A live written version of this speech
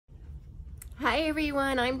Hi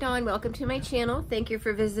everyone, I'm Dawn. Welcome to my channel. Thank you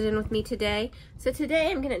for visiting with me today. So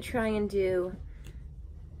today I'm going to try and do,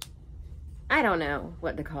 I don't know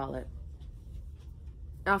what to call it.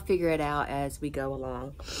 I'll figure it out as we go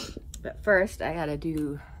along. But first I want to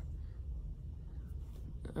do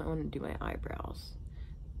my eyebrows.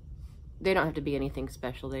 They don't have to be anything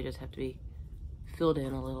special. They just have to be filled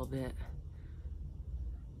in a little bit.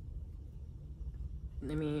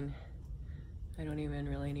 I mean, I don't even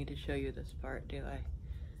really need to show you this part, do I?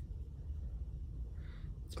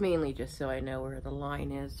 It's mainly just so I know where the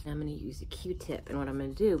line is. I'm gonna use a Q-tip, and what I'm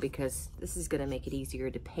gonna do, because this is gonna make it easier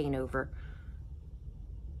to paint over,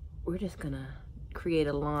 we're just gonna create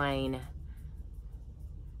a line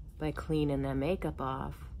by cleaning the makeup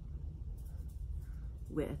off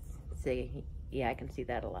with, see, yeah, I can see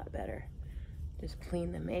that a lot better. Just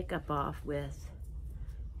clean the makeup off with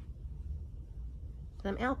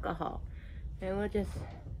some alcohol. And we'll just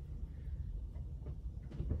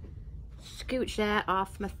scooch that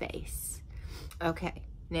off my face. Okay,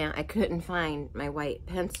 now I couldn't find my white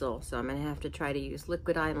pencil, so I'm gonna have to try to use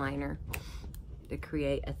liquid eyeliner to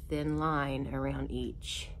create a thin line around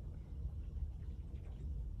each,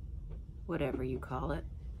 whatever you call it.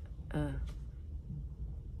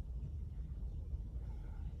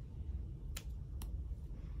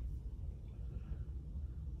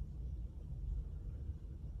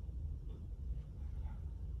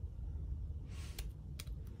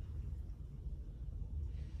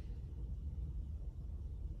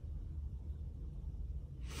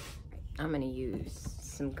 I'm gonna use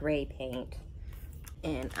some gray paint.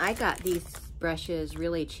 And I got these brushes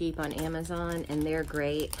really cheap on Amazon, and they're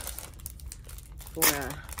great for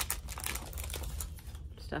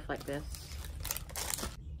stuff like this.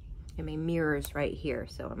 And my mirror's right here,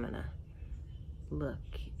 so I'm gonna look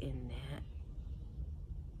in that.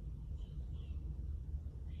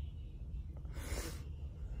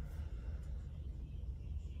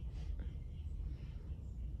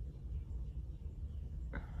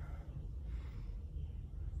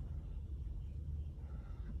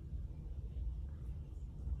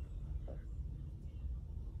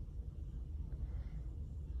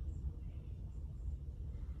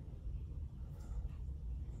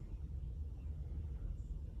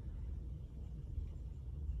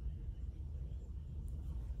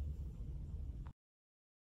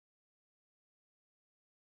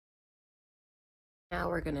 Now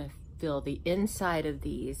we're gonna fill the inside of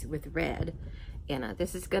these with red. And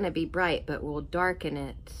this is gonna be bright, but we'll darken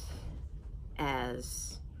it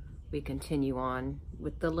as we continue on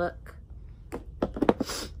with the look.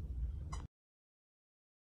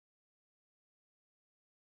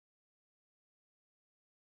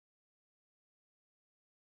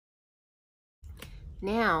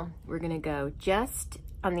 Now we're gonna go just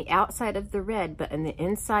on the outside of the red, but on the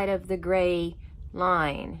inside of the gray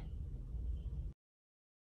line.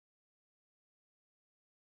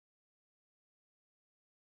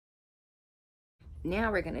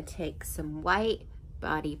 Now we're gonna take some white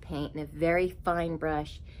body paint and a very fine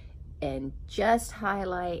brush and just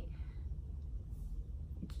highlight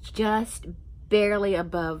just barely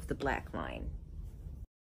above the black line.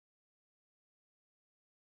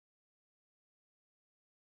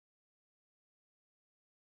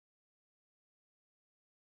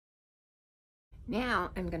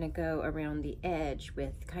 Now I'm gonna go around the edge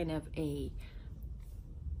with kind of a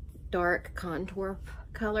dark contour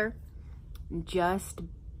color, just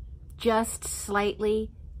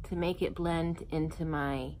slightly to make it blend into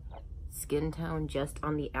my skin tone just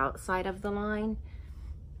on the outside of the line.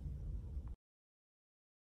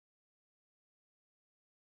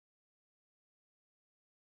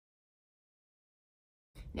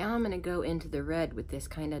 Now I'm gonna go into the red with this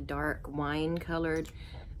kind of dark wine colored,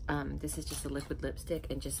 this is just a liquid lipstick,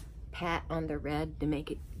 and just pat on the red to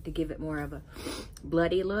make it, to give it more of a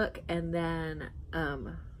bloody look. And then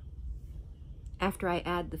after I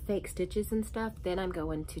add the fake stitches and stuff, then I'm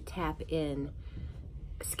going to tap in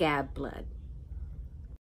Scab blood.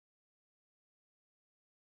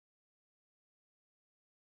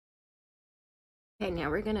 Okay, now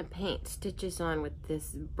we're gonna paint stitches on with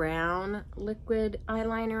this brown liquid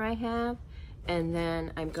eyeliner I have, and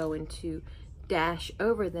then I'm going to dash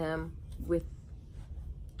over them with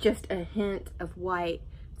just a hint of white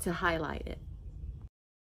to highlight it.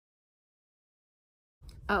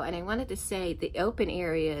 Oh, and I wanted to say the open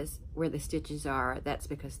areas where the stitches are, that's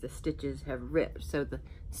because the stitches have ripped. So the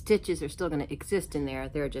stitches are still going to exist in there.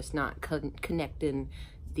 They're just not connecting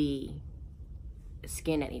the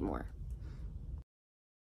skin anymore.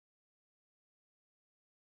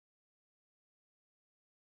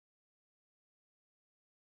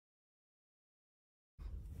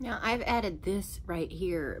 Now I've added this right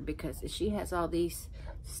here because she has all these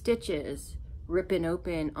stitches ripping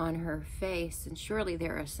open on her face, and surely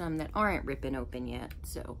there are some that aren't ripping open yet.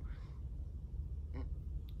 So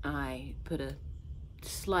I put a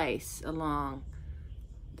slice along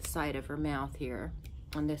the side of her mouth here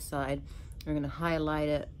on this side. We're gonna highlight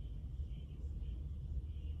it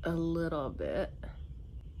a little bit.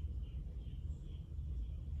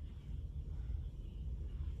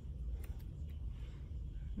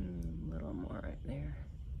 A little more right there.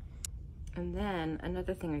 And then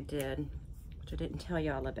another thing I did, which I didn't tell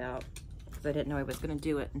y'all about because I didn't know I was gonna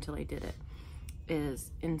do it until I did it,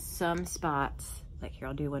 is in some spots, like here,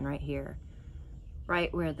 I'll do one right here,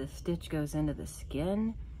 right where the stitch goes into the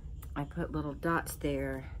skin, I put little dots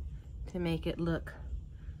there to make it look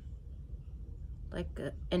like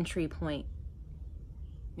an entry point.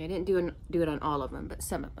 I didn't do it on all of them, but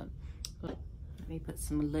some of them. Let me put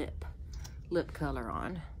some lip color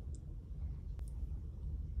on.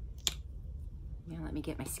 Now let me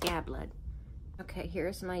get my scab blood. Okay,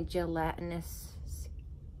 here's my gelatinous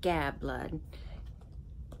scab blood.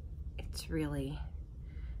 It's really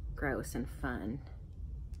gross and fun.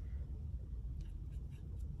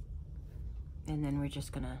 And then we're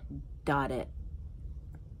just gonna dot it.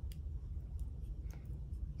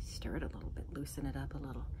 Stir it a little bit, loosen it up a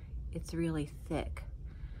little. It's really thick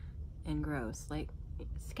and gross, like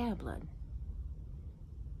scab blood.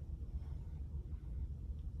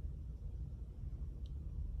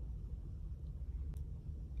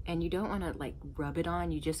 And you don't want to like rub it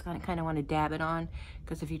on, you just kind of want to dab it on,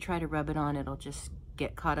 because if you try to rub it on, it'll just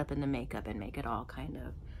get caught up in the makeup and make it all kind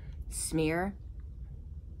of smear.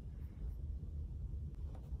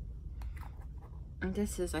 And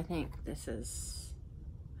this is, I think this is,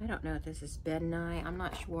 I don't know if this is Bednai. I'm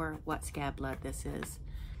not sure what scab blood this is,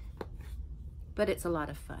 but it's a lot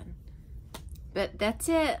of fun. But that's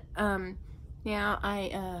it. Now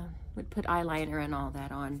I would put eyeliner and all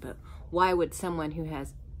that on, but why would someone who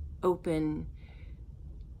has open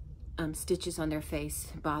stitches on their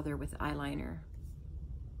face bother with eyeliner?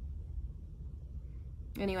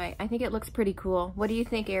 Anyway, I think it looks pretty cool. What do you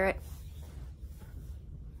think, Eric?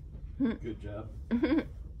 Good job.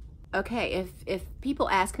 Okay, if people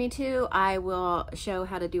ask me to, I will show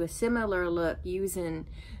how to do a similar look using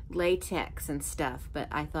latex and stuff, but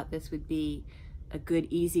I thought this would be a good,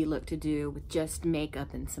 easy look to do with just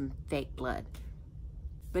makeup and some fake blood.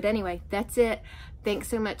 But anyway, that's it. Thanks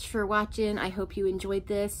so much for watching. I hope you enjoyed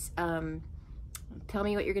this. Tell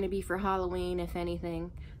me what you're gonna be for Halloween, if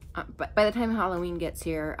anything. But by the time Halloween gets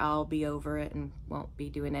here, I'll be over it and won't be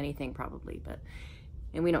doing anything probably,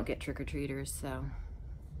 and we don't get trick-or-treaters, so.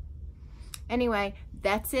 Anyway,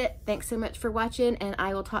 that's it. Thanks so much for watching, and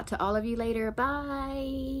I will talk to all of you later.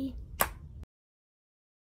 Bye.